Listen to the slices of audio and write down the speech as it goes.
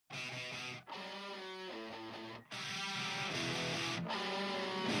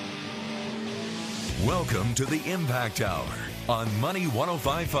Welcome to the Impact Hour on Money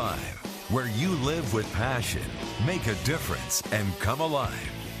 105.5, where you live with passion, make a difference, and come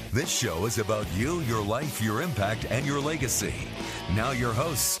alive. This show is about you, your life, your impact, and your legacy. Now your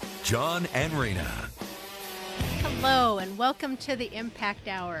hosts, John and Rena. Hello, and welcome to the Impact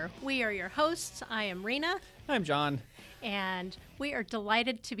Hour. We are your hosts. I am Rena. I'm John. And we are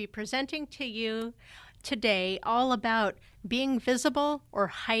delighted to be presenting to you today all about being visible or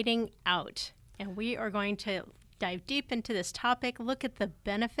hiding out. And we are going to dive deep into this topic, look at the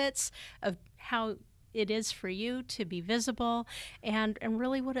benefits of how it is for you to be visible and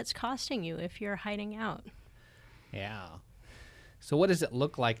really what it's costing you if you're hiding out. Yeah. So what does it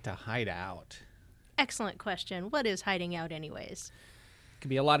look like to hide out? Excellent question. What is hiding out anyways? It could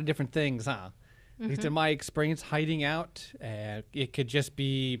be a lot of different things, huh? At least in my experience, hiding out, it could just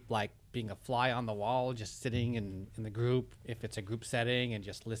be like being a fly on the wall, just sitting in the group, if it's a group setting, and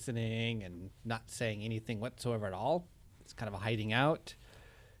just listening and not saying anything whatsoever at all. It's kind of a hiding out.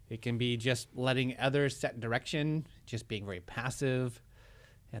 It can be just letting others set direction, just being very passive,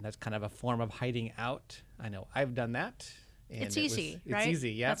 and that's kind of a form of hiding out. I know I've done that. And it's easy, it's right? It's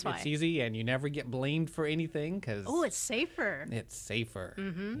easy, yeah. That's why. It's easy, and you never get blamed for anything because it's safer. It's safer.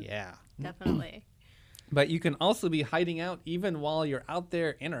 Mm-hmm. Yeah. Definitely. But you can also be hiding out even while you're out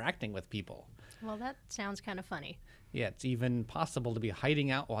there interacting with people. Well, that sounds kind of funny. Yeah, it's even possible to be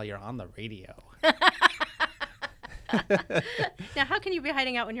hiding out while you're on the radio. Now, how can you be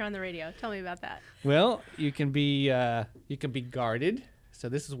hiding out when you're on the radio? Tell me about that. Well, you can be guarded. So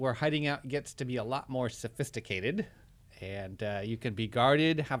this is where hiding out gets to be a lot more sophisticated. And you can be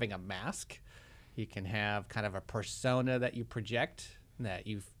guarded having a mask. You can have kind of a persona that you project,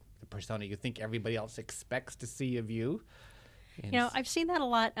 the persona you think everybody else expects to see of you. And I've seen that a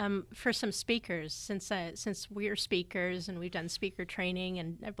lot for some speakers since we're speakers and we've done speaker training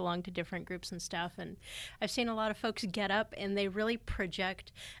and I belong to different groups and stuff. And I've seen a lot of folks get up and they really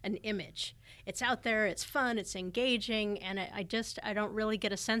project an image. It's out there, it's fun, it's engaging, and I don't really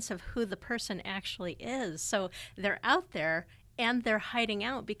get a sense of who the person actually is. So they're out there and they're hiding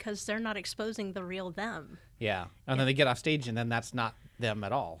out because they're not exposing the real them. Yeah. And then they get off stage and then that's not them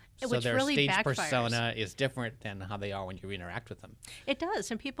at all. So Which their really stage backfires. persona is different than how they are when you interact with them. It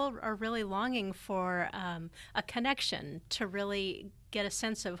does. And people are really longing for a connection to really get a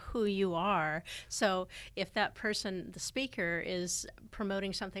sense of who you are. So if that person, the speaker, is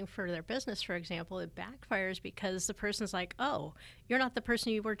promoting something for their business, for example, it backfires because the person's like, oh, you're not the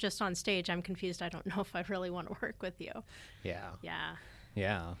person you were just on stage. I'm confused. I don't know if I really want to work with you. Yeah. Yeah.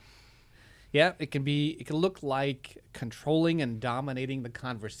 Yeah. Yeah, it can look like controlling and dominating the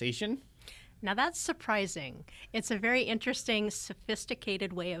conversation. Now that's surprising. It's a very interesting,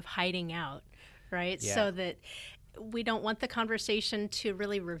 sophisticated way of hiding out, right? Yeah. So that we don't want the conversation to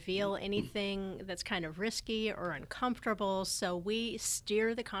really reveal anything that's kind of risky or uncomfortable. So we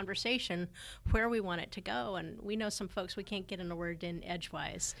steer the conversation where we want it to go. And we know some folks, we can't get in a word in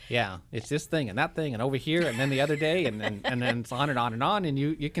edgewise. Yeah, it's this thing and that thing and over here and then the other day and then it's on and on and on. And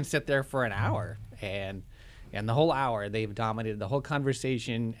you can sit there for an hour and the whole hour they've dominated the whole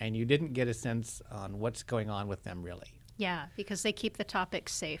conversation and you didn't get a sense on what's going on with them really. Yeah, because they keep the topic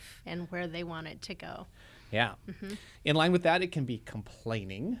safe and where they want it to go. Yeah. Mm-hmm. In line with that, it can be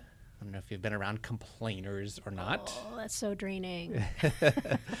complaining. I don't know if you've been around complainers or not. Oh, that's so draining.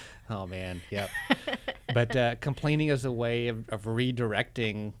 Oh, man. Yep. But complaining is a way of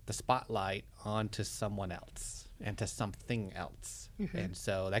redirecting the spotlight onto someone else and to something else. Mm-hmm. And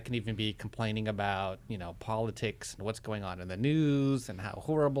so that can even be complaining about, politics and what's going on in the news and how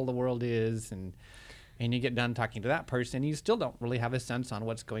horrible the world is. And you get done talking to that person, you still don't really have a sense on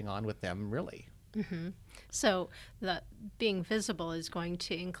what's going on with them, really. Mm-hmm. So the being visible is going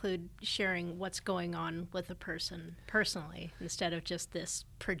to include sharing what's going on with a person personally instead of just this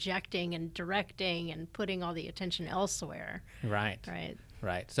projecting and directing and putting all the attention elsewhere. Right.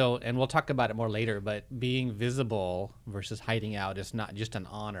 Right. So, and we'll talk about it more later, but being visible versus hiding out is not just an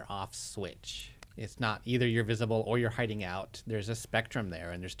on or off switch. It's not either you're visible or you're hiding out. There's a spectrum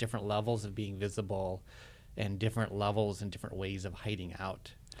there, and there's different levels of being visible and different levels and different ways of hiding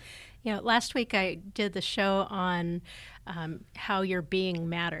out. Last week I did the show on how your being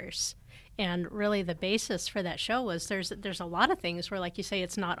matters. And really the basis for that show was there's a lot of things where, like you say,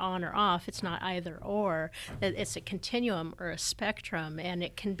 it's not on or off, it's not either or, it's a continuum or a spectrum, and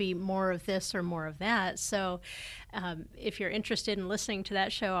it can be more of this or more of that. So if you're interested in listening to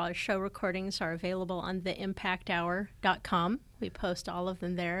that show, our show recordings are available on theimpacthour.com. We post all of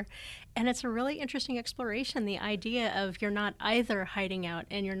them there. And it's a really interesting exploration, the idea of you're not either hiding out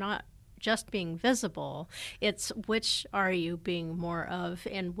and you're not just being visible. It's which are you being more of,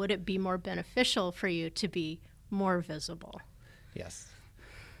 and would it be more beneficial for you to be more visible? Yes.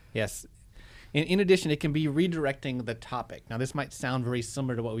 Yes. In addition, it can be redirecting the topic. Now, this might sound very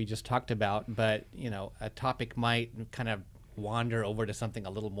similar to what we just talked about, but, a topic might kind of wander over to something a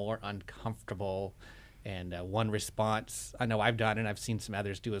little more uncomfortable. And one response I know I've done, and I've seen some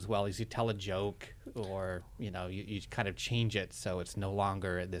others do as well, is you tell a joke, or, you kind of change it so it's no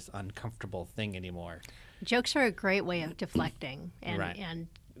longer this uncomfortable thing anymore. Jokes are a great way of deflecting and, Right. and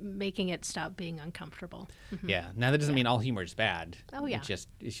making it stop being uncomfortable. Yeah. Now, that doesn't mean all humor is bad. Oh, yeah.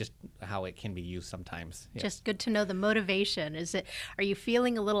 It's just how it can be used sometimes. Yeah. Just good to know the motivation. Are you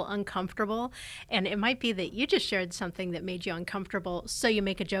feeling a little uncomfortable? And it might be that you just shared something that made you uncomfortable, so you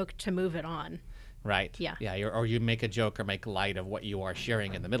make a joke to move it on. Right. Yeah. Yeah. Or you make a joke or make light of what you are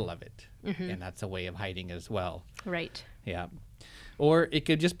sharing in the middle of it. And that's a way of hiding as well. Right. Yeah. Or it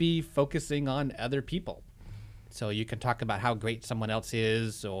could just be focusing on other people. So you can talk about how great someone else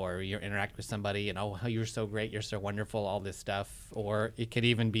is, or you interact with somebody and, oh, you're so great, you're so wonderful, all this stuff. Or it could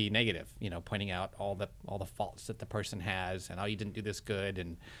even be negative, pointing out all the faults that the person has, and, oh, you didn't do this good,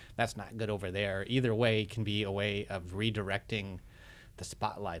 and that's not good over there. Either way can be a way of redirecting the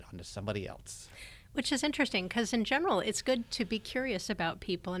spotlight onto somebody else. Which is interesting, because in general, it's good to be curious about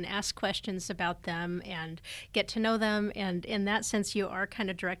people and ask questions about them and get to know them. And in that sense, you are kind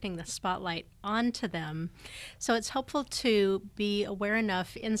of directing the spotlight onto them. So it's helpful to be aware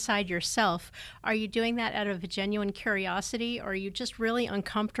enough inside yourself. Are you doing that out of a genuine curiosity, or are you just really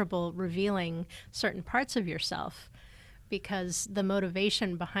uncomfortable revealing certain parts of yourself? Because the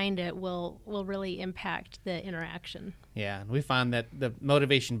motivation behind it will really impact the interaction. Yeah, and we found that the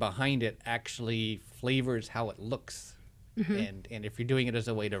motivation behind it actually flavors how it looks. And if you're doing it as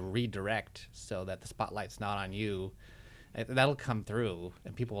a way to redirect so that the spotlight's not on you, that'll come through,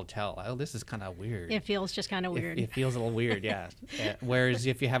 and people will tell, oh, this is kind of weird. It feels just kind of weird. It feels a little weird, yeah. Whereas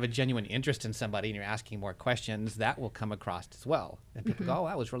if you have a genuine interest in somebody and you're asking more questions, that will come across as well. And people go, oh,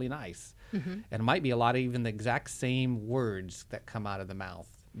 that was really nice. And it might be a lot of even the exact same words that come out of the mouth,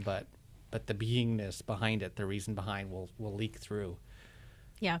 but the beingness behind it, the reason behind will leak through.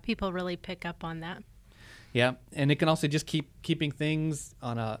 Yeah, people really pick up on that. Yeah, and it can also just keeping things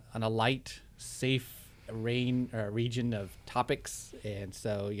on a light, safe region of topics. And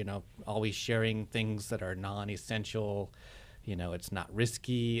so, always sharing things that are non-essential. It's not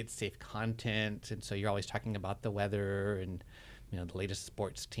risky, it's safe content. And so you're always talking about the weather and, the latest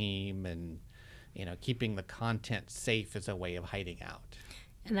sports team, and, keeping the content safe is a way of hiding out.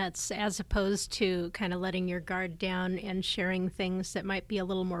 And that's as opposed to kind of letting your guard down and sharing things that might be a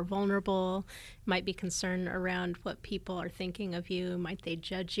little more vulnerable, might be concern around what people are thinking of you. Might they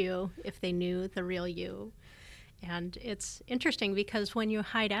judge you if they knew the real you? And it's interesting because when you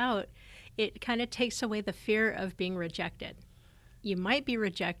hide out, it kind of takes away the fear of being rejected. You might be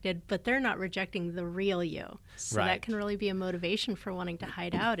rejected, but they're not rejecting the real you. So Right. that can really be a motivation for wanting to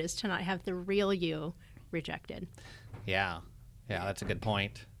hide out, is to not have the real you rejected. Yeah, that's a good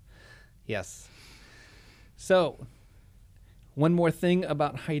point. Yes. So, one more thing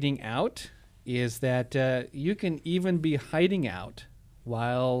about hiding out is that you can even be hiding out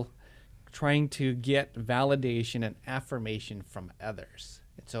while trying to get validation and affirmation from others.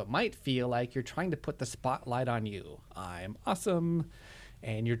 And so it might feel like you're trying to put the spotlight on you. I'm awesome.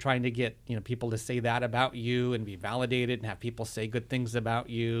 And you're trying to get people to say that about you and be validated and have people say good things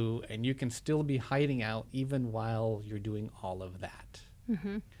about you. And you can still be hiding out even while you're doing all of that.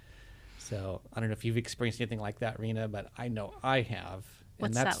 So I don't know if you've experienced anything like that, Rena, but I know I have.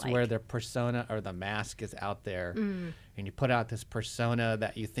 What's and that's that like? where the persona or the mask is out there. And you put out this persona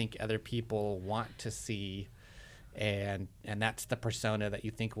that you think other people want to see. And that's the persona that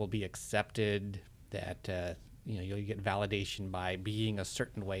you think will be accepted, that you'll get validation by being a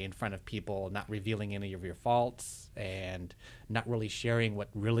certain way in front of people, not revealing any of your faults, and not really sharing what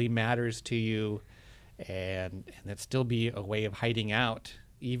really matters to you, and that still be a way of hiding out,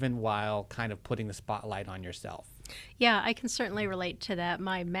 even while kind of putting the spotlight on yourself. Yeah, I can certainly relate to that.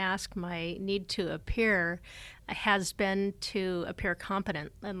 My mask, my need to appear, has been to appear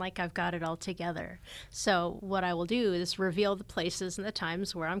competent and like I've got it all together. So what I will do is reveal the places and the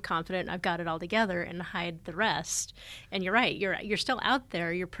times where I'm confident and I've got it all together, and hide the rest. And you're right, you're still out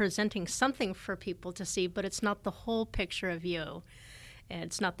there, you're presenting something for people to see, but it's not the whole picture of you. And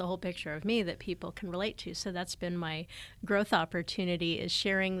it's not the whole picture of me that people can relate to. So that's been my growth opportunity, is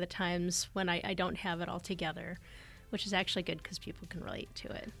sharing the times when I don't have it all together, which is actually good because people can relate to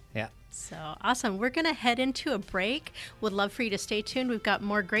it. Yeah. So awesome. We're going to head into a break. Would love for you to stay tuned. We've got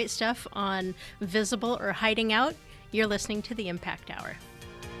more great stuff on visible or hiding out. You're listening to the Impact Hour.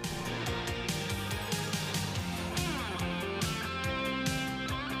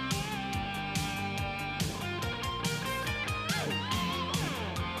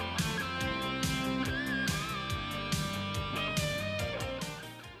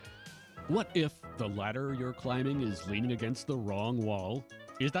 What if the ladder you're climbing is leaning against the wrong wall?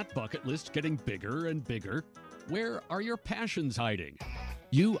 Is that bucket list getting bigger and bigger? Where are your passions hiding?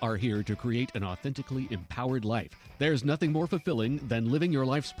 You are here to create an authentically empowered life. There's nothing more fulfilling than living your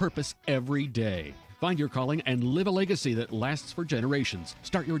life's purpose every day. Find your calling and live a legacy that lasts for generations.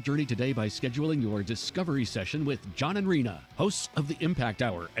 Start your journey today by scheduling your discovery session with John and Rena, hosts of the Impact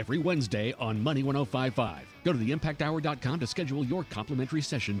Hour, every Wednesday on Money 105.5. Go to theimpacthour.com to schedule your complimentary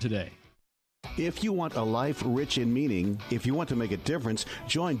session today. If you want a life rich in meaning, if you want to make a difference,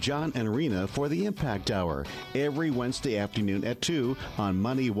 join John and Rena for the Impact Hour every Wednesday afternoon at 2 on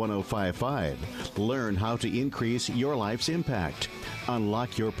Money 105.5. Learn how to increase your life's impact.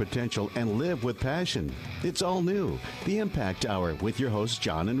 Unlock your potential and live with passion. It's all new. The Impact Hour with your hosts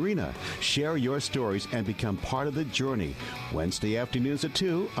John and Rena. Share your stories and become part of the journey. Wednesday afternoons at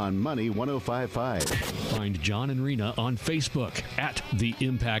 2 on Money 105.5. Find John and Rena on Facebook at The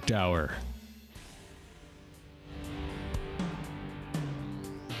Impact Hour.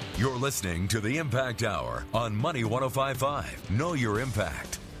 You're listening to the Impact Hour on Money 105.5. Know your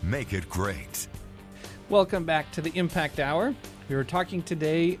impact. Make it great. Welcome back to the Impact Hour. We were talking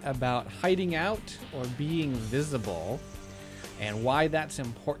today about hiding out or being visible and why that's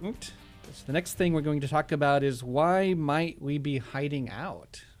important. So the next thing we're going to talk about is why might we be hiding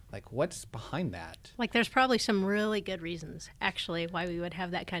out? Like, what's behind that? Like, there's probably some really good reasons, actually, why we would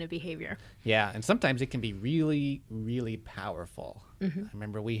have that kind of behavior. Yeah, and sometimes it can be really, really powerful. I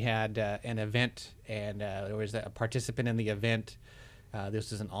remember we had an event, and there was a participant in the event.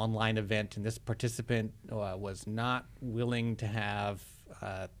 This was an online event, and this participant was not willing to have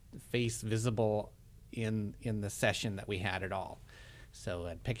face visible in the session that we had at all. So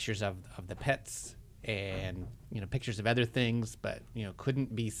pictures of the pets and pictures of other things, but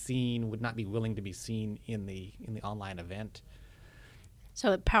couldn't be seen, would not be willing to be seen in the online event.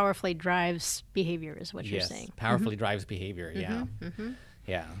 So it powerfully drives behavior, is what you're saying. Yes, powerfully drives behavior.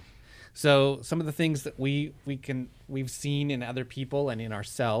 Yeah. So some of the things that we've seen in other people and in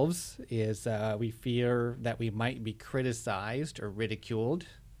ourselves is we fear that we might be criticized or ridiculed,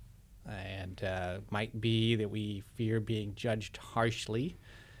 and might be that we fear being judged harshly.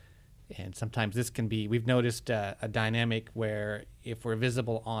 And sometimes this can be, we've noticed a dynamic where if we're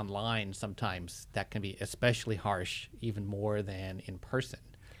visible online, sometimes that can be especially harsh, even more than in person.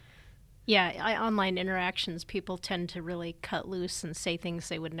 Yeah, online interactions, people tend to really cut loose and say things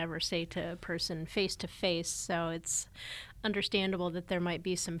they would never say to a person face to face. So it's understandable that there might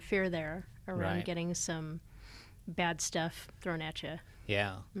be some fear there around getting some bad stuff thrown at you.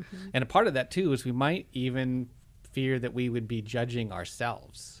 Yeah. And a part of that, too, is we might even fear that we would be judging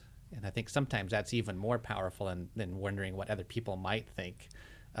ourselves. And I think sometimes that's even more powerful than wondering what other people might think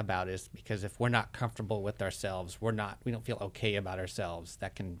about us, because if we're not comfortable with ourselves, we don't feel okay about ourselves,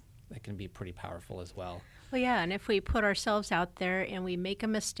 that can be pretty powerful as well. Well, yeah, and if we put ourselves out there and we make a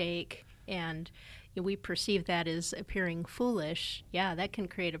mistake and we perceive that as appearing foolish, yeah, that can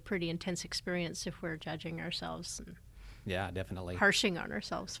create a pretty intense experience if we're judging ourselves and Yeah, definitely. harshing on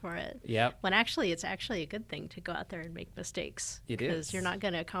ourselves for it. Yep. When actually it's actually a good thing to go out there and make mistakes. It Because is. you're not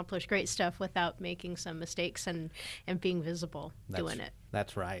going to accomplish great stuff without making some mistakes and being visible doing it.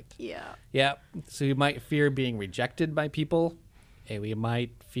 That's right. Yeah. Yeah. So you might fear being rejected by people. And we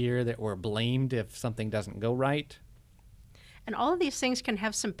might fear that we're blamed if something doesn't go right. And all of these things can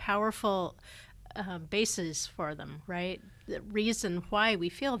have some powerful bases for them, right? The reason why we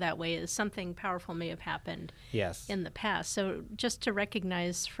feel that way is something powerful may have happened Yes. in the past. So just to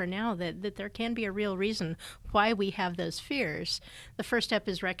recognize for now that there can be a real reason why we have those fears. The first step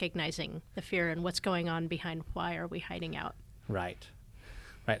is recognizing the fear and what's going on behind why are we hiding out. Right.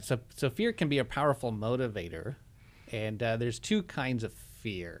 Right. So fear can be a powerful motivator. And there's two kinds of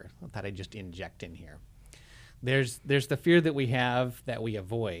fear that I just inject in here. There's the fear that we have that we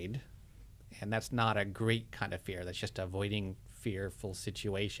avoid, and that's not a great kind of fear. That's just avoiding fearful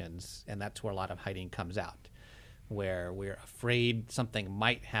situations, and that's where a lot of hiding comes out, where we're afraid something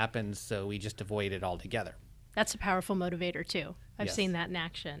might happen, so we just avoid it altogether. That's a powerful motivator too. I've Yes. seen that in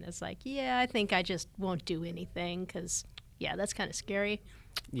action. It's like, yeah, I think I just won't do anything because, yeah, that's kind of scary.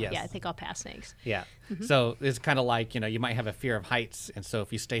 Yes. Yeah, I think I'll pass things. Yeah. So it's kind of like, you might have a fear of heights. And so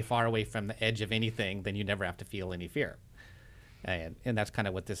if you stay far away from the edge of anything, then you never have to feel any fear. And that's kind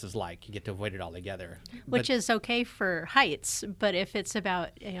of what this is like. You get to avoid it altogether. Which is okay for heights, but if it's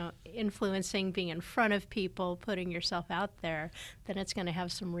about, influencing, being in front of people, putting yourself out there, then it's going to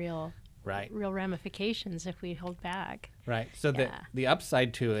have some real ramifications if we hold back. Right. So Yeah. the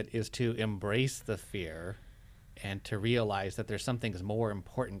upside to it is to embrace the fear and to realize that there's some things more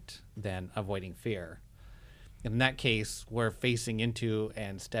important than avoiding fear. In that case, we're facing into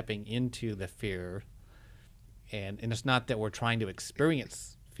and stepping into the fear. And it's not that we're trying to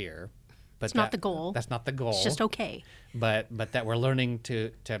experience fear. But it's not the goal. That's not the goal. It's just okay. But that we're learning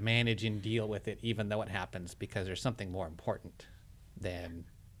to manage and deal with it even though it happens, because there's something more important than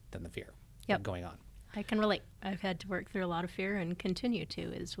the fear going on. I can relate. I've had to work through a lot of fear and continue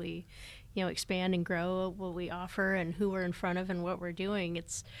to as we, expand and grow what we offer and who we're in front of and what we're doing.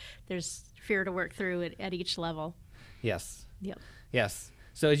 There's fear to work through at each level. Yes. Yep. Yes.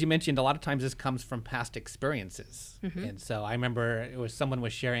 So as you mentioned, a lot of times this comes from past experiences. Mm-hmm. And so I remember someone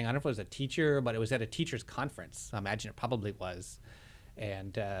was sharing, I don't know if it was a teacher, but it was at a teacher's conference. I imagine it probably was.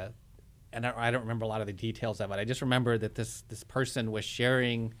 And I don't remember a lot of the details of it. I just remember that this person was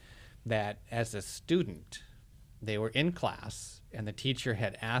sharing that as a student, they were in class and the teacher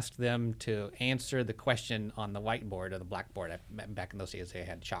had asked them to answer the question on the whiteboard or the blackboard. Back in those days, they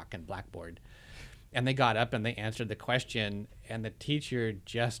had chalk and blackboard. And they got up and they answered the question, and the teacher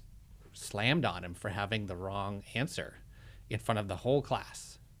just slammed on him for having the wrong answer in front of the whole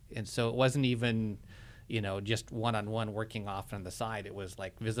class. And so it wasn't even, just one-on-one working off on the side. It was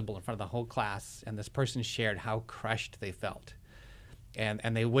like visible in front of the whole class, and this person shared how crushed they felt.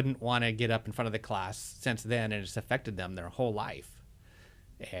 And they wouldn't want to get up in front of the class since then, and it's affected them their whole life.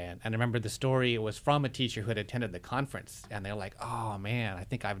 And I remember the story, it was from a teacher who had attended the conference, and they're like, oh man, I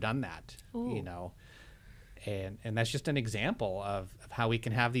think I've done that. Ooh. And that's just an example of how we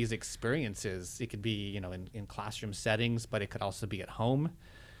can have these experiences. It could be, in classroom settings, but it could also be at home,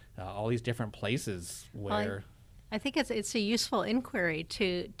 all these different places where... I think it's a useful inquiry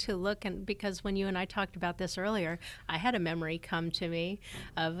to look, and because when you and I talked about this earlier, I had a memory come to me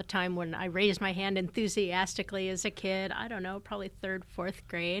of a time when I raised my hand enthusiastically as a kid, I don't know, probably 3rd, 4th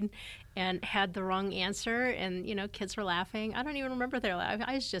grade, and had the wrong answer, and kids were laughing. I don't even remember their laugh.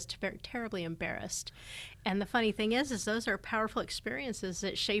 I was just terribly embarrassed. And the funny thing is those are powerful experiences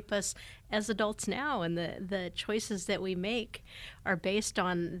that shape us as adults now, and the choices that we make are based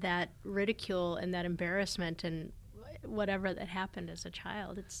on that ridicule and that embarrassment and whatever that happened as a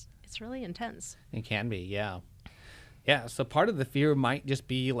child. It's really intense. It can be, yeah. Yeah, so part of the fear might just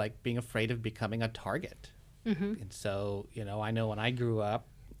be like being afraid of becoming a target. Mm-hmm. And so, I know when I grew up,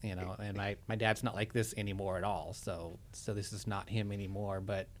 and my dad's not like this anymore at all, so this is not him anymore.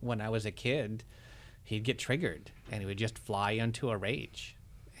 But when I was a kid, he'd get triggered, and he would just fly into a rage.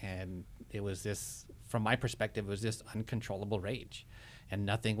 And it was this, from my perspective, it was this uncontrollable rage. And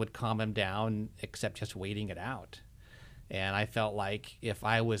nothing would calm him down except just waiting it out. And I felt like if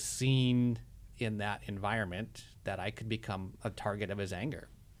I was seen in that environment, that I could become a target of his anger.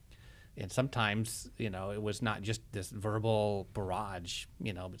 And sometimes, it was not just this verbal barrage,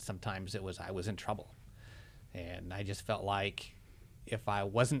 but sometimes it was I was in trouble. And I just felt like if I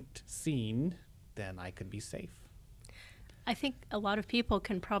wasn't seen, then I could be safe. I think a lot of people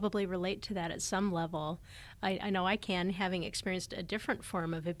can probably relate to that at some level. I know I can, having experienced a different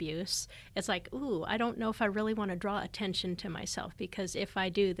form of abuse. It's like, ooh, I don't know if I really want to draw attention to myself, because if I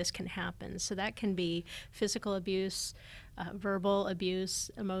do, this can happen. So that can be physical abuse, verbal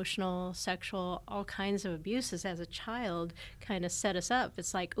abuse, emotional, sexual, all kinds of abuses as a child kind of set us up.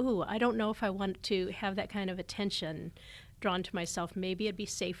 It's like, ooh, I don't know if I want to have that kind of attention drawn to myself. Maybe it'd be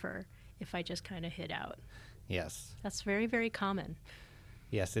safer if I just kind of hid out. Yes. That's very, very common.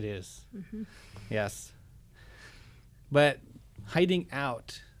 Yes, it is. Mm-hmm. Yes. But hiding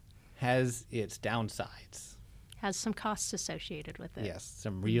out has its downsides. Has some costs associated with it. Yes,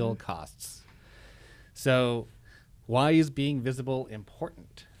 some real costs. So why is being visible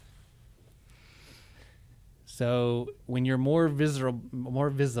important? So when you're more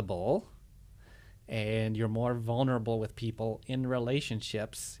visible, and you're more vulnerable with people in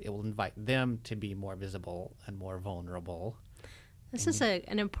relationships, it will invite them to be more visible and more vulnerable. This is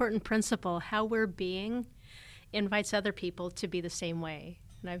an important principle. How we're being invites other people to be the same way.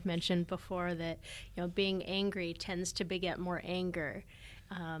 And I've mentioned before that being angry tends to beget more anger.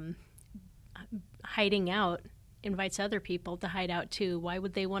 Hiding out invites other people to hide out too. Why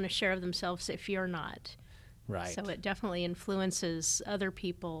would they want to share of themselves if you're not? Right. So it definitely influences other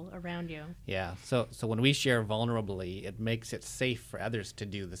people around you. Yeah. So when we share vulnerably, it makes it safe for others to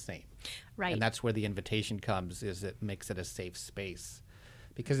do the same. Right. And that's where the invitation comes, is it makes it a safe space.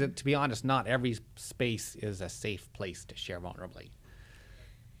 Because to be honest, not every space is a safe place to share vulnerably.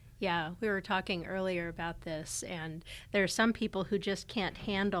 Yeah, we were talking earlier about this, and there are some people who just can't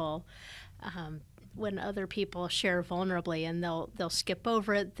handle when other people share vulnerably, and they'll skip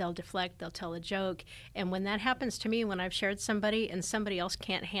over it, they'll deflect, they'll tell a joke. And when that happens to me, when I've shared somebody and somebody else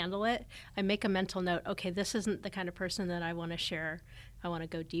can't handle it, I make a mental note, okay, this isn't the kind of person that I want to share, I want to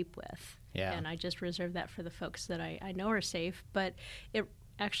go deep with. Yeah. And I just reserve that for the folks that I know are safe. But it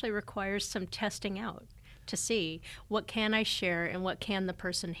actually requires some testing out to see what can I share and what can the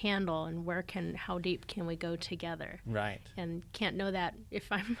person handle and how deep can we go together. Right. And can't know that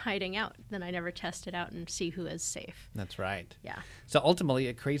if I'm hiding out, then I never test it out and see who is safe. That's right. Yeah. So ultimately,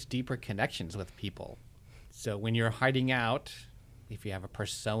 it creates deeper connections with people. So when you're hiding out, if you have a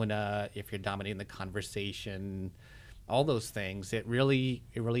persona, if you're dominating the conversation, all those things, it really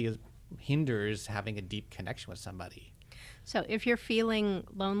hinders having a deep connection with somebody. So if you're feeling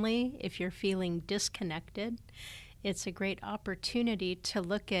lonely, if you're feeling disconnected, it's a great opportunity to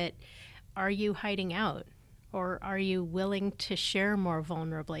look at, are you hiding out? Or are you willing to share more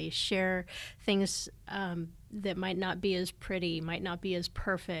vulnerably, share things that might not be as pretty, might not be as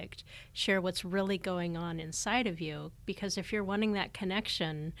perfect, share what's really going on inside of you? Because if you're wanting that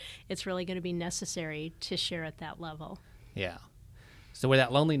connection, it's really going to be necessary to share at that level. Yeah. So where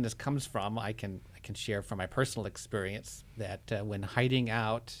that loneliness comes from, I can share from my personal experience that when hiding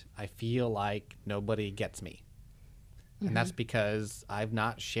out, I feel like nobody gets me. And that's because I've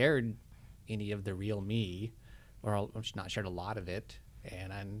not shared any of the real me, or I've not shared a lot of it.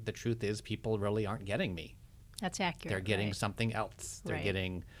 And the truth is, people really aren't getting me. That's accurate. They're getting right? something else. They're Right.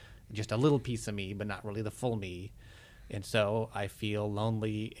 getting just a little piece of me, but not really the full me. And so I feel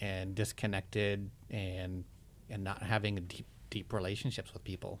lonely and disconnected and not having a deep relationships with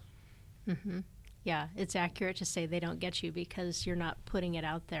people. Yeah, it's accurate to say they don't get you because you're not putting it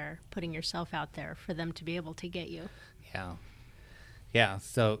out there, putting yourself out there for them to be able to get you. Yeah. Yeah.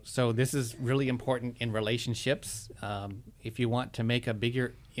 So this is really important in relationships. If you want to make a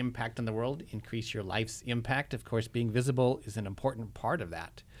bigger impact on the world, increase your life's impact, of course, being visible is an important part of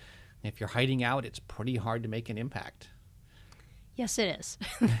that. If you're hiding out, it's pretty hard to make an impact. Yes, it is.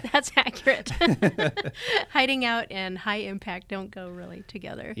 That's accurate. Hiding out and high impact don't go really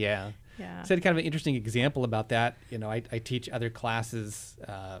together. Yeah. Yeah. So kind of an interesting example about that, I teach other classes.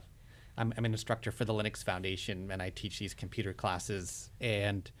 I'm an instructor for the Linux Foundation, and I teach these computer classes.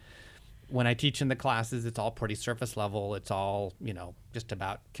 And when I teach in the classes, it's all pretty surface level. It's all, just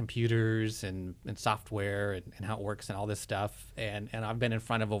about computers and software and how it works and all this stuff. And I've been in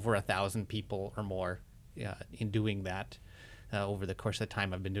front of over 1,000 people or more in doing that over the course of the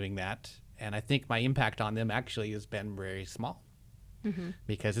time I've been doing that. And I think my impact on them actually has been very small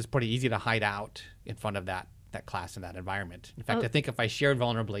because it's pretty easy to hide out in front of that class in that environment. In fact, I think if I shared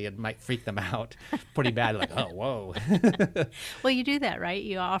vulnerably, it might freak them out pretty bad. Like, oh, whoa. Well, you do that, right?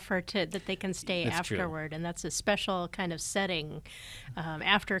 You offer that they can stay That's true. afterward, and that's a special kind of setting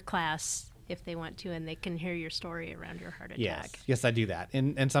after class if they want to, and they can hear your story around your heart attack. Yes, I do that.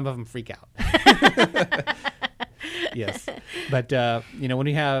 And some of them freak out. Yes. But, when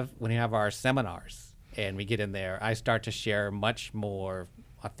we have our seminars and we get in there, I start to share much more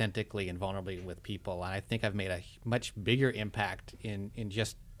authentically and vulnerably with people. And I think I've made a much bigger impact in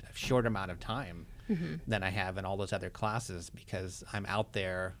just a short amount of time than I have in all those other classes, because I'm out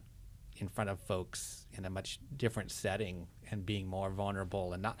there in front of folks in a much different setting and being more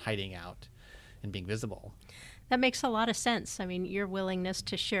vulnerable and not hiding out and being visible. That makes a lot of sense. I mean, your willingness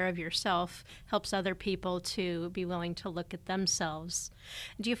to share of yourself helps other people to be willing to look at themselves.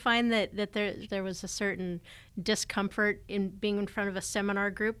 Do you find that there was a certain discomfort in being in front of a seminar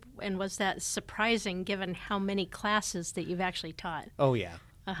group, and was that surprising given how many classes that you've actually taught? Oh yeah.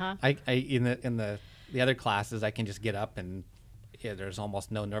 Uh-huh. I in the other classes, I can just get up and there's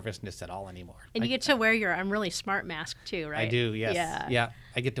almost no nervousness at all anymore. And you get to wear your I'm really smart mask too, right? I do, yes. Yeah.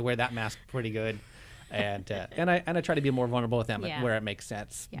 I get to wear that mask pretty good. And I try to be more vulnerable with them Yeah. where it makes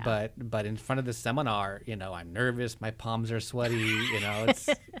sense. Yeah. But in front of the seminar, I'm nervous, my palms are sweaty,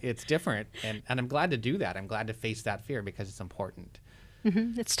 it's different. And I'm glad to do that. I'm glad to face that fear because it's important.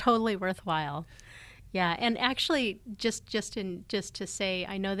 It's totally worthwhile. Yeah, and actually, just to say,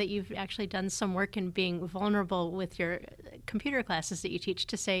 I know that you've actually done some work in being vulnerable with your computer classes that you teach,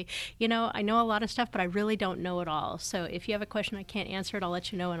 to say, I know a lot of stuff, but I really don't know it all. So if you have a question I can't answer it, I'll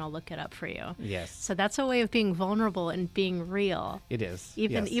let you know and I'll look it up for you. Yes. So that's a way of being vulnerable and being real. It is.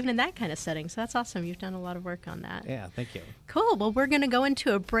 Even yes. in that kind of setting. So that's awesome. You've done a lot of work on that. Yeah, thank you. Cool. Well, we're going to go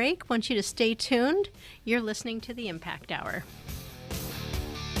into a break. Want you to stay tuned. You're listening to the Impact Hour.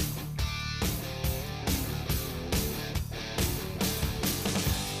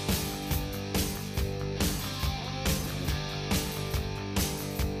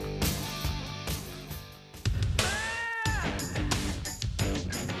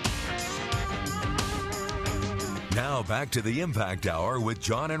 Now back to the Impact Hour with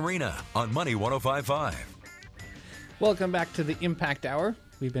John and Rena on Money 105.5. Welcome back to the Impact Hour.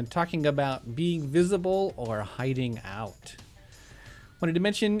 We've been talking about being visible or hiding out. Wanted to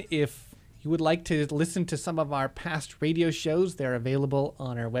mention, if you would like to listen to some of our past radio shows, they're available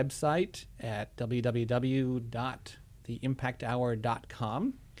on our website at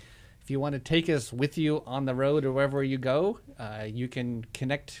www.theimpacthour.com. If you want to take us with you on the road or wherever you go, you can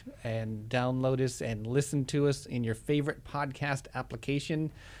connect and download us and listen to us in your favorite podcast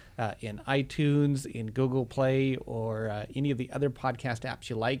application, in iTunes, in Google Play, or any of the other podcast apps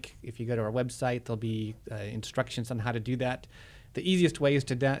you like. If you go to our website, there'll be instructions on how to do that. The easiest way is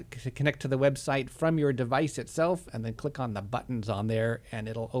to connect to the website from your device itself and then click on the buttons on there, and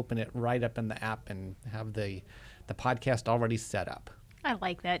it'll open it right up in the app and have the podcast already set up. I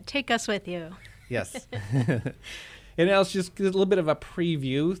like that. Take us with you. Yes. And else, just a little bit of a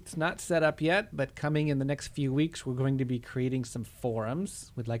preview. It's not set up yet, but coming in the next few weeks, we're going to be creating some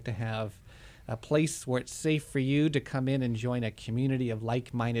forums. We'd like to have a place where it's safe for you to come in and join a community of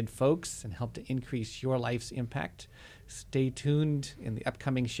like-minded folks and help to increase your life's impact. Stay tuned. In the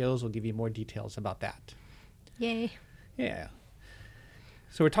upcoming shows, we'll give you more details about that. Yay. Yeah.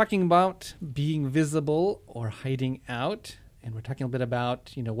 So we're talking about being visible or hiding out. And we're talking a bit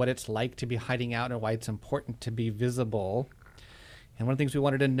about, what it's like to be hiding out and why it's important to be visible. And one of the things we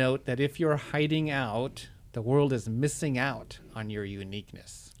wanted to note that if you're hiding out, the world is missing out on your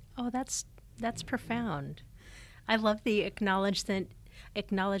uniqueness. Oh, that's profound. I love the acknowledgement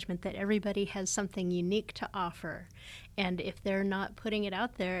that everybody has something unique to offer. And if they're not putting it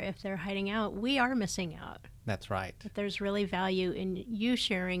out there, if they're hiding out, we are missing out. That's right. But there's really value in you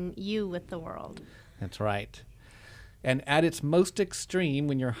sharing you with the world. That's right. And at its most extreme,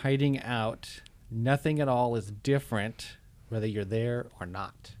 when you're hiding out, nothing at all is different, whether you're there or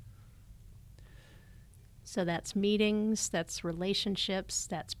not. So that's meetings, that's relationships,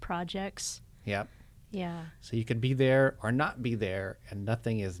 that's projects. Yep. Yeah. So you could be there or not be there, and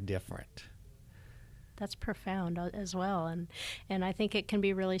nothing is different. That's profound as well. And I think it can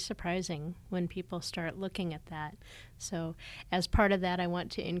be really surprising when people start looking at that. So as part of that, I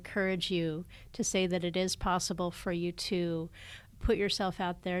want to encourage you to say that it is possible for you to put yourself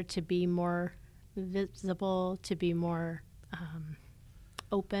out there, to be more visible, to be more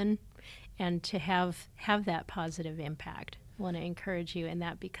open, and to have that positive impact. I want to encourage you in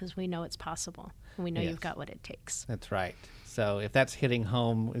that because we know it's possible. And we know you've got what it takes. That's right. So if that's hitting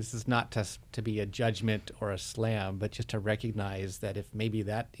home, this is not to be a judgment or a slam, but just to recognize that if maybe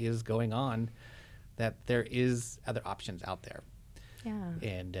that is going on, that there is other options out there. Yeah.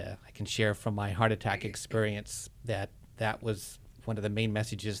 And I can share from my heart attack experience that was one of the main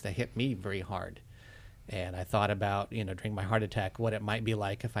messages that hit me very hard. And I thought about, during my heart attack, what it might be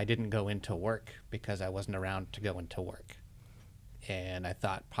like if I didn't go into work because I wasn't around to go into work. And I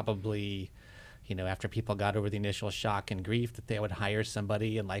thought probably, after people got over the initial shock and grief, that they would hire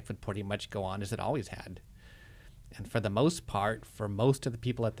somebody and life would pretty much go on as it always had. And for the most part, for most of the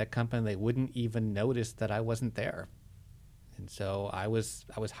people at that company, they wouldn't even notice that I wasn't there. And so I was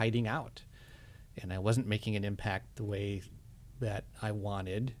hiding out, and I wasn't making an impact the way that I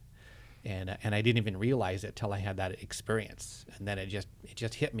wanted. And I didn't even realize it till I had that experience. And then it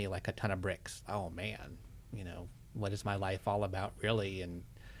just hit me like a ton of bricks. Oh man, what is my life all about really? And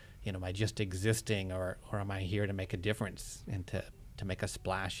am I just existing, or am I here to make a difference and to make a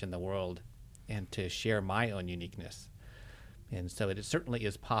splash in the world and to share my own uniqueness? And so it certainly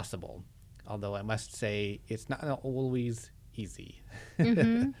is possible, although I must say it's not always easy.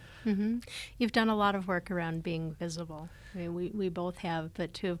 Mm-hmm. Mm-hmm. You've done a lot of work around being visible. I mean, we both have,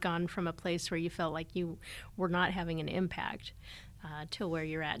 but to have gone from a place where you felt like you were not having an impact to where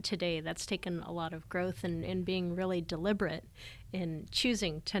you're at today, that's taken a lot of growth and being really deliberate in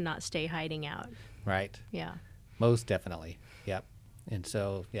choosing to not stay hiding out. Right. Yeah. Most definitely. Yep. And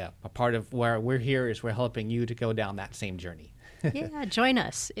so, a part of where we're here is we're helping you to go down that same journey. Yeah, join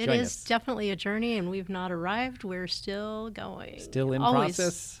us. It is us. definitely a journey, and we've not arrived. We're still going. Still in Always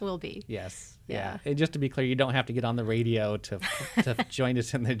process. Will be. Yes. Yeah. And just to be clear, you don't have to get on the radio to join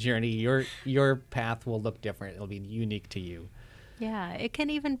us in the journey. Your path will look different. It'll be unique to you. Yeah, it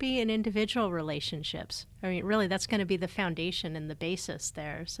can even be in individual relationships. I mean, really, that's going to be the foundation and the basis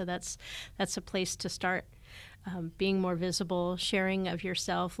there. So that's a place to start. Being more visible, sharing of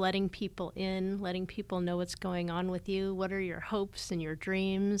yourself, letting people in, letting people know what's going on with you. What are your hopes and your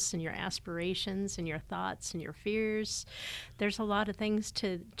dreams and your aspirations and your thoughts and your fears? There's a lot of things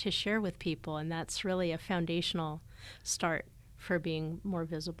to share with people, and that's really a foundational start for being more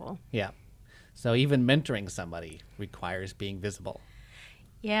visible. Yeah. So even mentoring somebody requires being visible.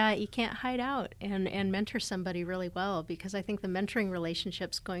 Yeah, you can't hide out and mentor somebody really well, because I think the mentoring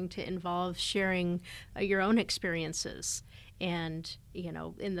relationship's going to involve sharing your own experiences and,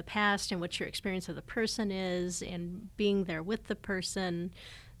 in the past and what your experience of the person is and being there with the person.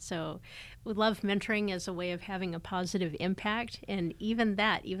 So we love mentoring as a way of having a positive impact. And even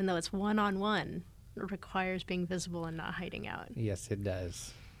that, even though it's one-on-one, requires being visible and not hiding out. Yes, it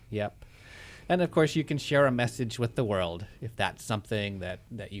does. Yep. And of course, you can share a message with the world if that's something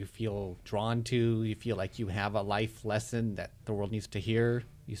that you feel drawn to, you feel like you have a life lesson that the world needs to hear.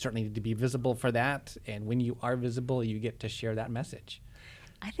 You certainly need to be visible for that. And when you are visible, you get to share that message.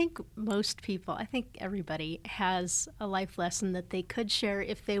 I think most people, I think everybody has a life lesson that they could share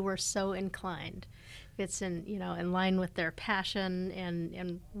if they were so inclined. If it's in line with their passion,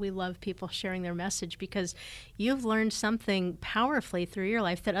 and we love people sharing their message because you've learned something powerfully through your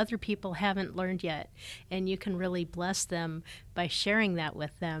life that other people haven't learned yet, and you can really bless them by sharing that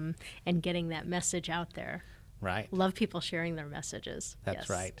with them and getting that message out there. Right. Love people sharing their messages. That's Yes.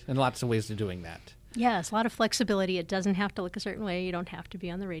 right. And lots of ways of doing that. Yes, a lot of flexibility. It doesn't have to look a certain way. You don't have to be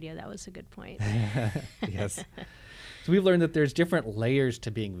on the radio. That was a good point. Yes. So we've learned that there's different layers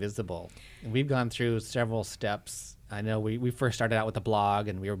to being visible. And we've gone through several steps. I know we first started out with a blog,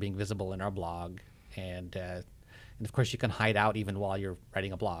 and we were being visible in our blog. And of course, you can hide out even while you're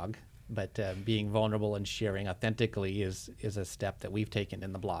writing a blog. But being vulnerable and sharing authentically is a step that we've taken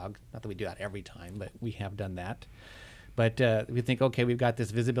in the blog. Not that we do that every time, but we have done that. But we think, okay, we've got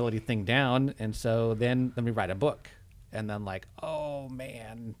this visibility thing down, and so then we write a book. And then like, oh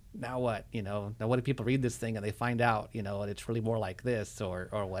man, now what? Now what if people read this thing and they find out, and it's really more like this or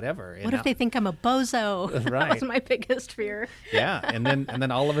whatever? And What if they think I'm a bozo? That Right. was my biggest fear. Yeah, and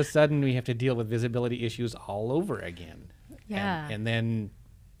then all of a sudden we have to deal with visibility issues all over again. Yeah. And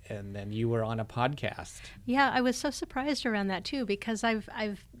then you were on a podcast. Yeah, I was so surprised around that too, because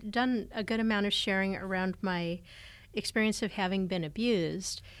I've done a good amount of sharing around my experience of having been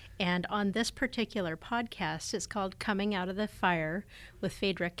abused. And on this particular podcast, it's called Coming Out of the Fire with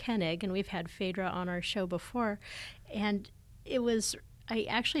Phaedra Koenig, and we've had Phaedra on our show before. And I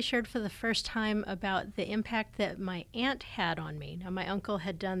actually shared for the first time about the impact that my aunt had on me. Now, my uncle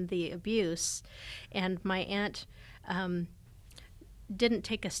had done the abuse, and my aunt didn't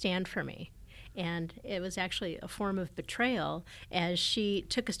take a stand for me. And it was actually a form of betrayal, as she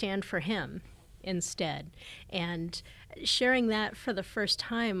took a stand for him instead. And sharing that for the first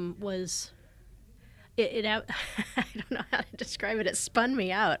time was, I don't know how to describe it. It spun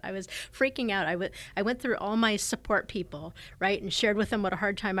me out. I was freaking out. I went through all my support people, right, and shared with them what a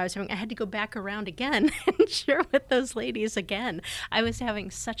hard time I was having. I had to go back around again and share with those ladies again. I was having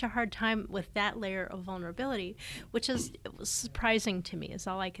such a hard time with that layer of vulnerability, which it was surprising to me, is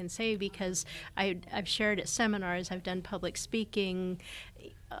all I can say, because I've shared at seminars, I've done public speaking,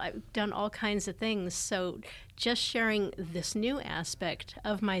 I've done all kinds of things. So just sharing this new aspect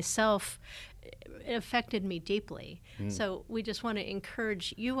of myself, it affected me deeply. So we just want to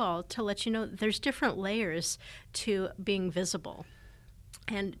encourage you all to let you know there's different layers to being visible.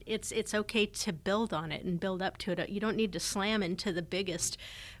 And it's okay to build on it and build up to it. You don't need to slam into the biggest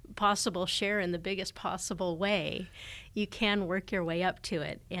possible share in the biggest possible way. You can work your way up to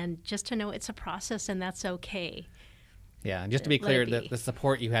it. And just to know it's a process, and that's okay. Yeah, and just to be clear, the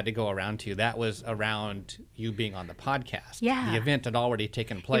support you had to go around to, that was around you being on the podcast. Yeah. The event had already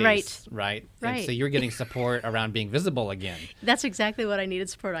taken place, right? Right. And so you're getting support around being visible again. That's exactly what I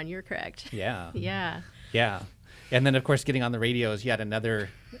needed support on. You're correct. Yeah. Yeah. Yeah. And then, of course, getting on the radio is yet another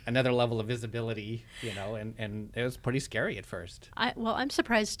level of visibility, and it was pretty scary at first. I'm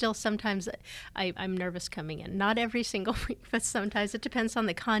surprised still sometimes. I'm nervous coming in. Not every single week, but sometimes it depends on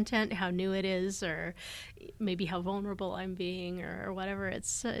the content, how new it is, or maybe how vulnerable I'm being, or whatever.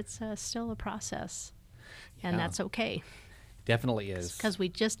 It's still a process, and that's okay. Definitely is. Because we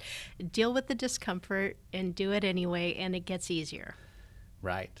just deal with the discomfort and do it anyway, and it gets easier.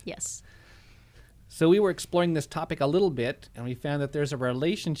 Right. Yes. So we were exploring this topic a little bit, and we found that there's a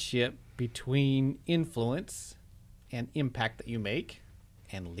relationship between influence and impact that you make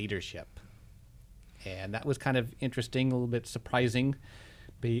and leadership. And that was kind of interesting, a little bit surprising,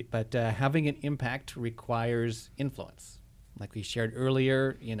 but having an impact requires influence. Like we shared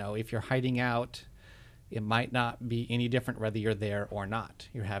earlier, if you're hiding out, it might not be any different whether you're there or not.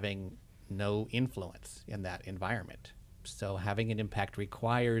 You're having no influence in that environment. So having an impact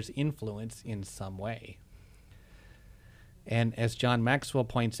requires influence in some way. And as John Maxwell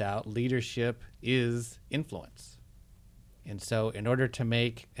points out, leadership is influence. And so in order to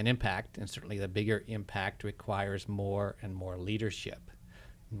make an impact, and certainly the bigger impact requires more and more leadership.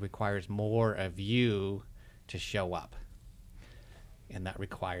 It requires more of you to show up. And that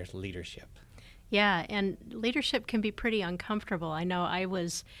requires leadership. Yeah, and leadership can be pretty uncomfortable. I know I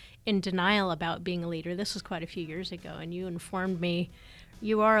was in denial about being a leader. This was quite a few years ago, and you informed me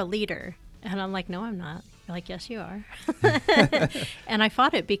you are a leader. And I'm like, no, I'm not. They're like, yes, you are. And I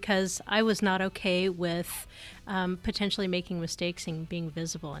fought it because I was not okay with potentially making mistakes and being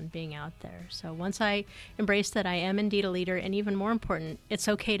visible and being out there. So once I embraced that I am indeed a leader, and even more important, it's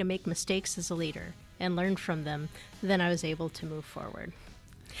okay to make mistakes as a leader and learn from them, then I was able to move forward.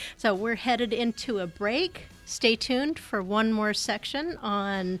 So we're headed into a break. Stay tuned for one more section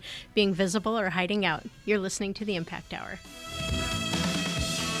on being visible or hiding out. You're listening to the Impact Hour.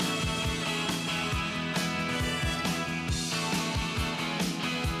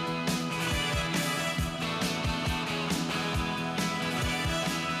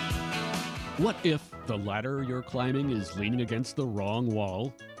 What if the ladder you're climbing is leaning against the wrong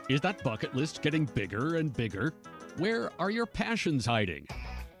wall? Is that bucket list getting bigger and bigger? Where are your passions hiding?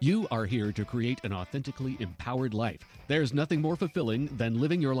 You are here to create an authentically empowered life. There's nothing more fulfilling than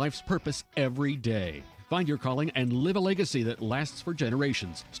living your life's purpose every day. Find your calling and live a legacy that lasts for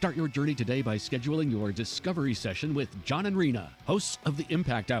generations. Start your journey today by scheduling your discovery session with John and Rena, hosts of the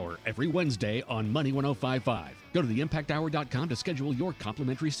Impact Hour, every Wednesday on Money 1055. Go to theimpacthour.com to schedule your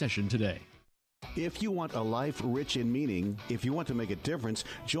complimentary session today. If you want a life rich in meaning, if you want to make a difference,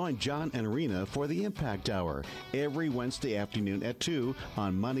 join John and Rena for the Impact Hour every Wednesday afternoon at 2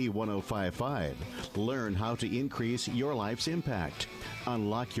 on Money 1055. Learn how to increase your life's impact.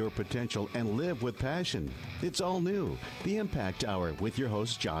 Unlock your potential and live with passion. It's all new. The Impact Hour with your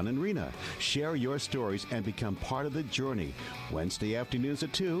hosts John and Rena. Share your stories and become part of the journey. Wednesday afternoons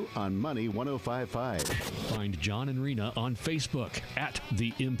at 2 on Money 1055. Find John and Rena on Facebook at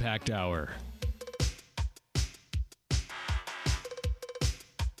The Impact Hour.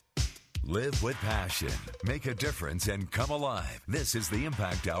 Live with passion, make a difference, and come alive. This is the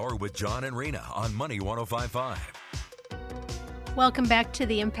Impact Hour with John and Rena on Money 1055. Welcome back to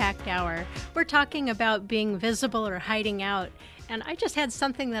the Impact Hour. We're talking about being visible or hiding out, and I just had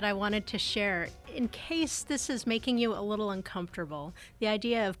something that I wanted to share in case this is making you a little uncomfortable. The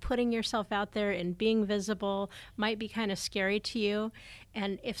idea of putting yourself out there and being visible might be kind of scary to you,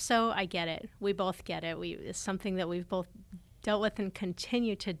 and if so, I get it. We both get it. It's something that we've both dealt with and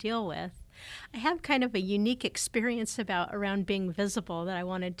continue to deal with. I have kind of a unique experience around being visible that I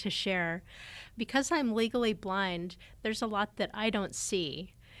wanted to share. Because I'm legally blind, there's a lot that I don't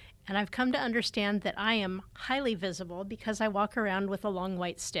see. And I've come to understand that I am highly visible because I walk around with a long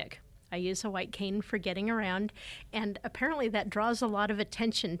white stick. I use a white cane for getting around, and apparently that draws a lot of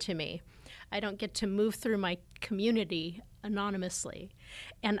attention to me. I don't get to move through my community anonymously.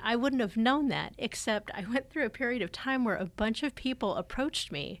 And I wouldn't have known that, except I went through a period of time where a bunch of people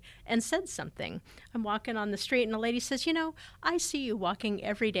approached me and said something. I'm walking on the street and a lady says, you know, I see you walking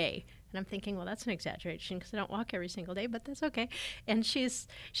every day. And I'm thinking, well, that's an exaggeration because I don't walk every single day, but that's okay. And she's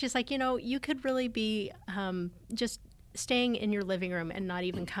like, you know, you could really be just staying in your living room and not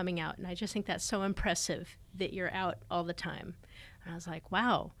even coming out. And I just think that's so impressive that you're out all the time. And I was like,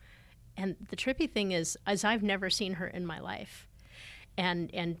 wow. And the trippy thing is I've never seen her in my life.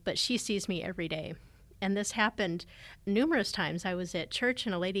 But she sees me every day. And this happened numerous times. I was at church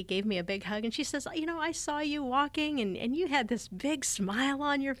and a lady gave me a big hug and she says, you know, I saw you walking and you had this big smile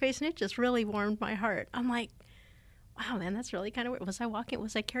on your face and it just really warmed my heart. I'm like, wow, man, that's really kind of weird.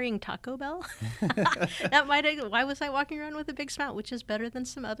 Was I carrying Taco Bell? Why was I walking around with a big smile, which is better than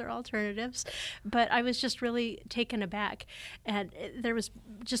some other alternatives? But I was just really taken aback. And there was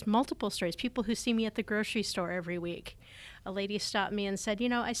just multiple stories. People who see me at the grocery store every week. A lady stopped me and said, you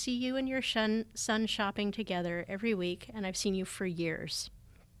know, I see you and your son shopping together every week, and I've seen you for years.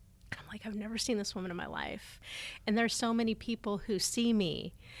 I'm like, I've never seen this woman in my life. And there's so many people who see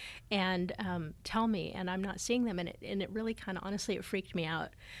me and tell me, and I'm not seeing them. And it really kind of, honestly, it freaked me out.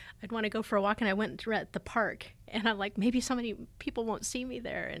 I'd want to go for a walk, and I went at the park. And I'm like, maybe so many people won't see me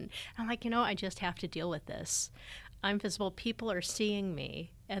there. And I'm like, you know, I just have to deal with this. I'm visible. People are seeing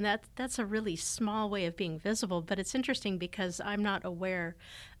me. And that's a really small way of being visible. But it's interesting because I'm not aware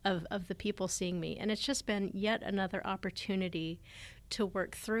of the people seeing me. And it's just been yet another opportunity to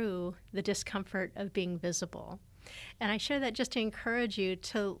work through the discomfort of being visible. And I share that just to encourage you,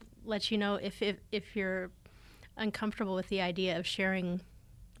 to let you know if you're uncomfortable with the idea of sharing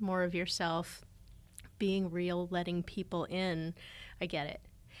more of yourself, being real, letting people in, I get it.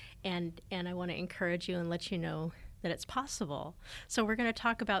 And I want to encourage you and let you know that it's possible. So we're going to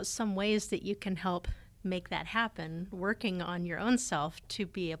talk about some ways that you can help make that happen, working on your own self to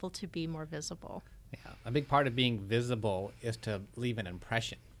be able to be more visible. Yeah, a big part of being visible is to leave an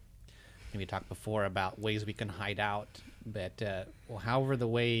impression. And we talked before about ways we can hide out, but however the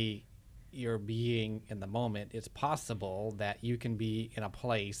way you're being in the moment, it's possible that you can be in a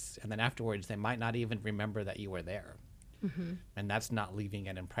place and then afterwards they might not even remember that you were there. And that's not leaving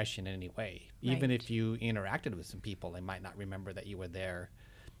an impression in any way. Even Right. if you interacted with some people, they might not remember that you were there.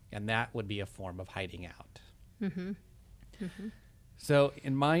 And that would be a form of hiding out. So,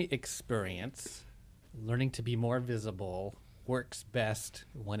 in my experience, learning to be more visible works best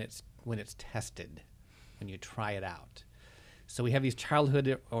when it's tested, when you try it out. So we have these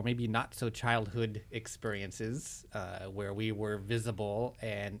childhood or maybe not so childhood experiences where we were visible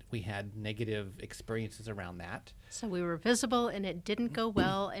and we had negative experiences around that. So we were visible and it didn't go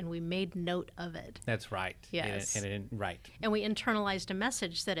well, and we made note of it. That's right. Yes. Right. And we internalized a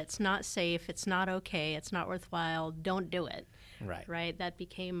message that it's not safe, it's not okay, it's not worthwhile, don't do it. Right. Right? That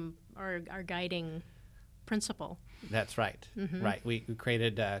became our guiding principle. That's right. Right. We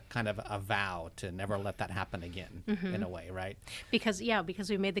created kind of a vow to never let that happen again in a way, right? Because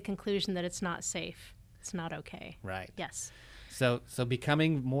we made the conclusion that it's not safe, it's not okay. Right. Yes. So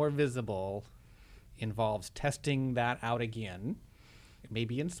becoming more visible involves testing that out again,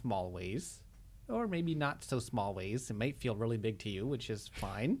 maybe in small ways, or maybe not so small ways. It might feel really big to you, which is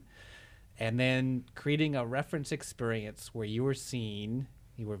fine. And then creating a reference experience where you were seen,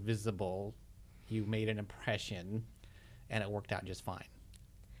 you were visible, you made an impression, and it worked out just fine.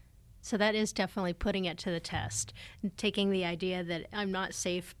 So that is definitely putting it to the test, taking the idea that I'm not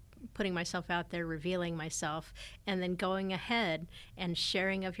safe, putting myself out there, revealing myself, and then going ahead and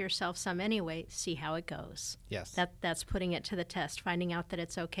sharing of yourself some anyway, see how it goes. Yes. That's putting it to the test, finding out that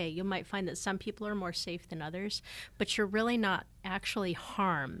it's okay. You might find that some people are more safe than others, but you're really not actually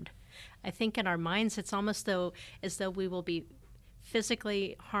harmed. I think in our minds it's almost as though we will be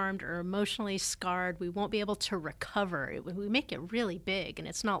physically harmed or emotionally scarred. We won't be able to recover. We make it really big, and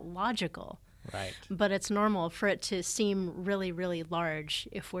it's not logical. Right. But it's normal for it to seem really, really large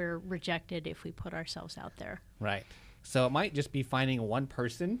if we're rejected, if we put ourselves out there. Right. So it might just be finding one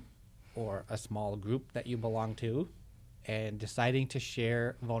person or a small group that you belong to and deciding to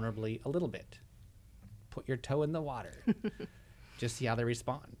share vulnerably a little bit. Put your toe in the water. Just see how they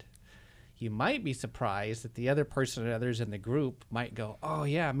respond. You might be surprised that the other person and others in the group might go, oh,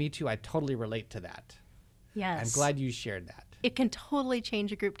 yeah, me too. I totally relate to that. Yes. I'm glad you shared that. It can totally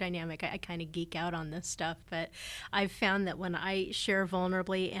change a group dynamic. I kind of geek out on this stuff, but I've found that when I share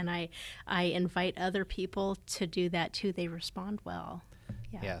vulnerably and I invite other people to do that too, they respond well.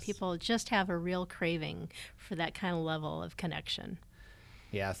 Yeah, Yes. People just have a real craving for that kind of level of connection.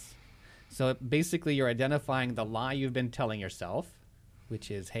 Yes. So basically, you're identifying the lie you've been telling yourself,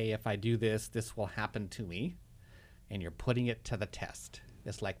 which is, hey, if I do this, this will happen to me. And you're putting it to the test.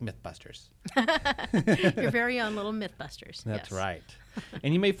 It's like Mythbusters. Your very own little Mythbusters. That's yes. right.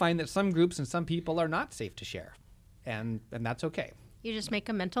 And you may find that some groups and some people are not safe to share. And that's okay. You just make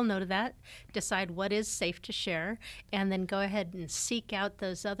a mental note of that, decide what is safe to share, and then go ahead and seek out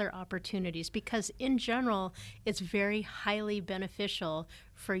those other opportunities, because in general, it's very highly beneficial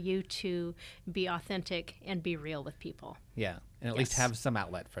for you to be authentic and be real with people. Yeah. And at least Yes. have some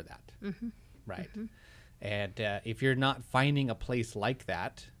outlet for that. Right. And if you're not finding a place like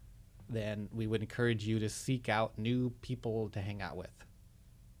that, then we would encourage you to seek out new people to hang out with.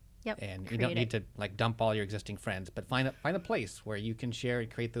 Yep. And you don't need to like dump all your existing friends, but find a place where you can share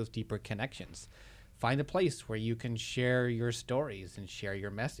and create those deeper connections. Find a place where you can share your stories and share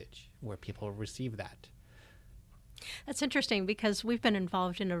your message, where people will receive that. That's interesting, because we've been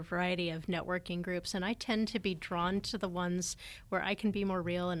involved in a variety of networking groups, and I tend to be drawn to the ones where I can be more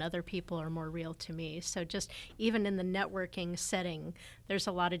real and other people are more real to me. So just even in the networking setting, there's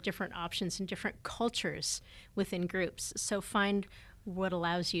a lot of different options and different cultures within groups. So find what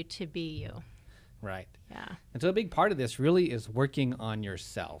allows you to be you. Right. Yeah. And so a big part of this really is working on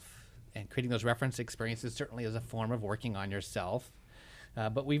yourself, and creating those reference experiences certainly is a form of working on yourself.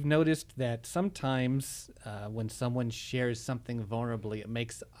 But we've noticed that sometimes when someone shares something vulnerably, it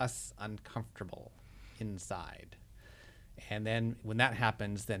makes us uncomfortable inside. And then when that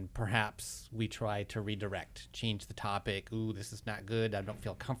happens, then perhaps we try to redirect, change the topic. Ooh, this is not good. I don't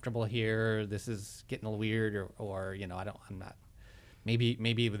feel comfortable here. This is getting a little weird, or I'm not.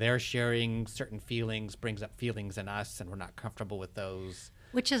 Maybe they're sharing certain feelings, brings up feelings in us, and we're not comfortable with those.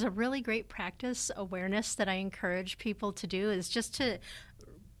 Which is a really great practice awareness that I encourage people to do, is just to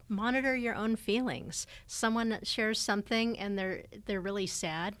monitor your own feelings. Someone shares something and they're really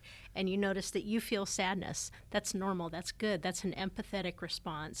sad, and you notice that you feel sadness. That's normal. That's good. That's an empathetic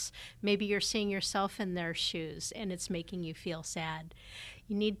response. Maybe you're seeing yourself in their shoes and it's making you feel sad.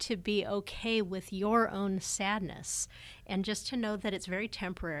 You need to be okay with your own sadness, and just to know that it's very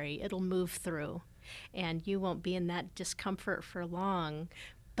temporary. It'll move through, and you won't be in that discomfort for long.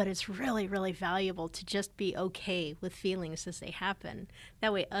 But it's really, really valuable to just be okay with feelings as they happen.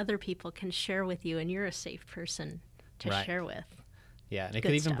 That way other people can share with you, and you're a safe person to Right. share with. Yeah, and it Good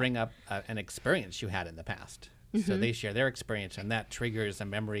could even stuff. bring up an experience you had in the past. So they share their experience, and that triggers a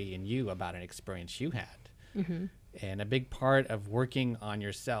memory in you about an experience you had. And a big part of working on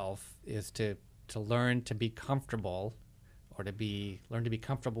yourself is to learn to be comfortable, or learn to be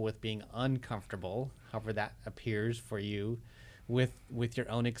comfortable with being uncomfortable, however that appears for you, with your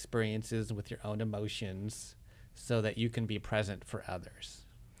own experiences, with your own emotions, so that you can be present for others.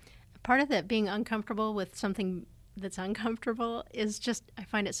 Part of that being uncomfortable with something that's uncomfortable is just, I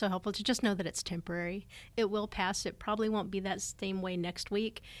find it so helpful to just know that it's temporary. It will pass. It probably won't be that same way next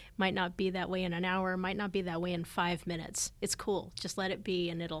week. Might not be that way in an hour. Might not be that way in 5 minutes. It's cool. Just let it be,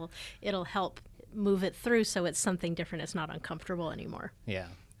 and it'll help move it through so it's something different. It's not uncomfortable anymore. Yeah.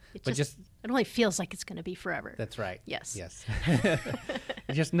 It But just it only feels like it's going to be forever. That's right. Yes. Yes.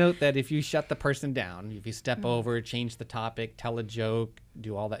 Just note that if you shut the person down, if you step over, change the topic, tell a joke,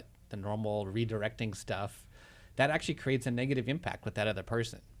 do all that, the normal redirecting stuff, that actually creates a negative impact with that other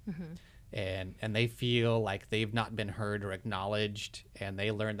person. And they feel like they've not been heard or acknowledged, and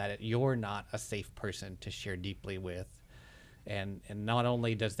they learn that you're not a safe person to share deeply with. And not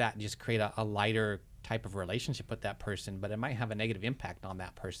only does that just create a lighter type of relationship with that person, but it might have a negative impact on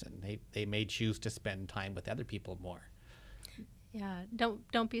that person. They may choose to spend time with other people more. Yeah,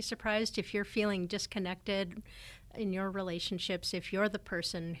 don't be surprised if you're feeling disconnected in your relationships, if you're the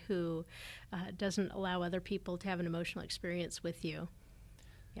person who doesn't allow other people to have an emotional experience with you.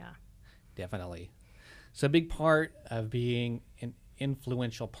 Yeah. Definitely. So a big part of being an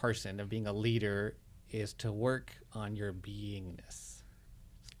influential person, of being a leader, is to work on your beingness.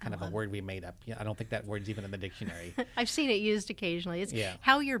 It's kind of a word we made up. Yeah, I don't think that word's even in the dictionary. I've seen it used occasionally. It's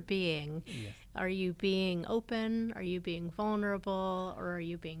how you're being. Yes. Are you being open? Are you being vulnerable? Or are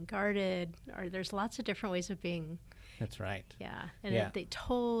you being guarded? Or there's lots of different ways of being. That's right. Yeah. And Yeah. they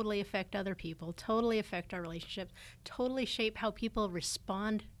totally affect other people, totally affect our relationships, totally shape how people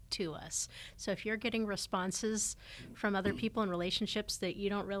respond to us. So if you're getting responses from other people in relationships that you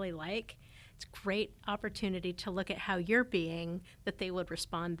don't really like, it's a great opportunity to look at how you're being, that they would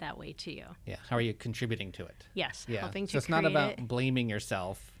respond that way to you. Yeah. How are you contributing to it? Yes, Yeah. helping to So it's not create about it. blaming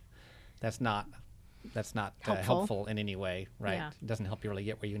yourself. That's not Helpful. helpful in any way, right? Yeah. It doesn't help you really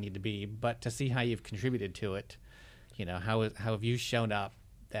get where you need to be. But to see how you've contributed to it, how have you shown up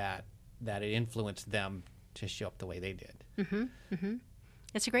that it influenced them to show up the way they did?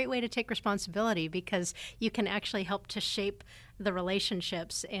 It's a great way to take responsibility because you can actually help to shape the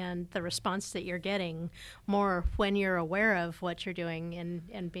relationships and the response that you're getting more when you're aware of what you're doing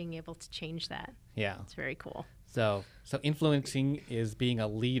and being able to change that. Yeah. It's very cool. So influencing is being a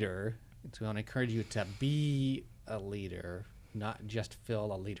leader. So we want to encourage you to be a leader, not just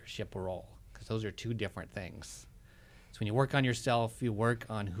fill a leadership role, because those are two different things. So when you work on yourself, you work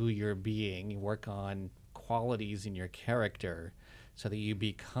on who you're being, you work on qualities in your character so that you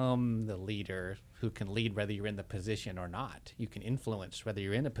become the leader who can lead whether you're in the position or not. You can influence whether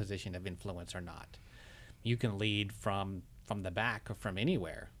you're in a position of influence or not. You can lead from the back or from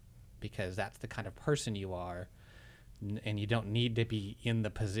anywhere because that's the kind of person you are, and you don't need to be in the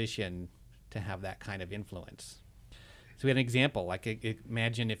position to have that kind of influence. So we had an example, like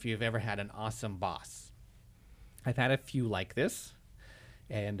imagine if you've ever had an awesome boss. I've had a few like this,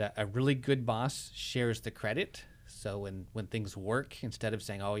 and a really good boss shares the credit. So when things work, instead of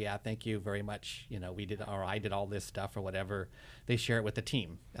saying, "Oh yeah, thank you very much, we did, or I did all this stuff or whatever," they share it with the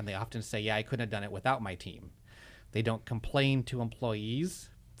team, and they often say, "Yeah, I couldn't have done it without my team." They don't complain to employees.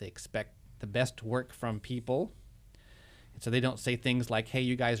 They expect the best work from people, and so they don't say things like, "Hey,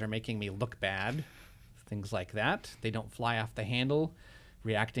 you guys are making me look bad," things like that. They don't fly off the handle,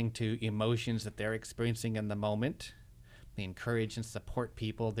 reacting to emotions that they're experiencing in the moment. They encourage and support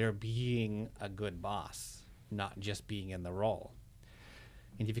people. They're being a good boss, not just being in the role.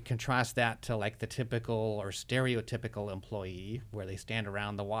 And if you contrast that to like the typical or stereotypical employee where they stand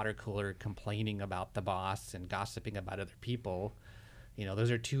around the water cooler complaining about the boss and gossiping about other people,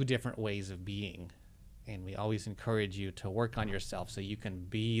 those are two different ways of being. And we always encourage you to work on yourself so you can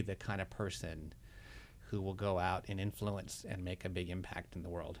be the kind of person who will go out and influence and make a big impact in the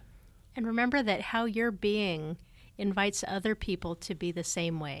world. And remember that how you're being invites other people to be the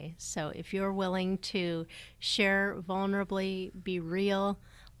same way. So if you're willing to share vulnerably, be real,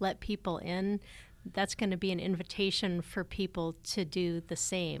 let people in, that's going to be an invitation for people to do the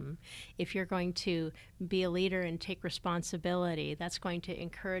same. If you're going to be a leader and take responsibility, that's going to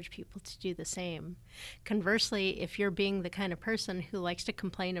encourage people to do the same. Conversely, if you're being the kind of person who likes to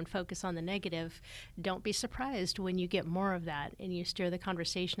complain and focus on the negative, don't be surprised when you get more of that and you steer the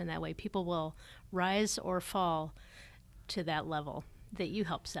conversation in that way. People will rise or fall to that level that you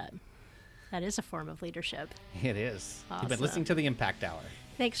help set. That is a form of leadership. It is. You've been Awesome. listening to the Impact Hour.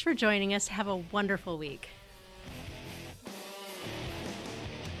 Thanks for joining us. Have a wonderful week.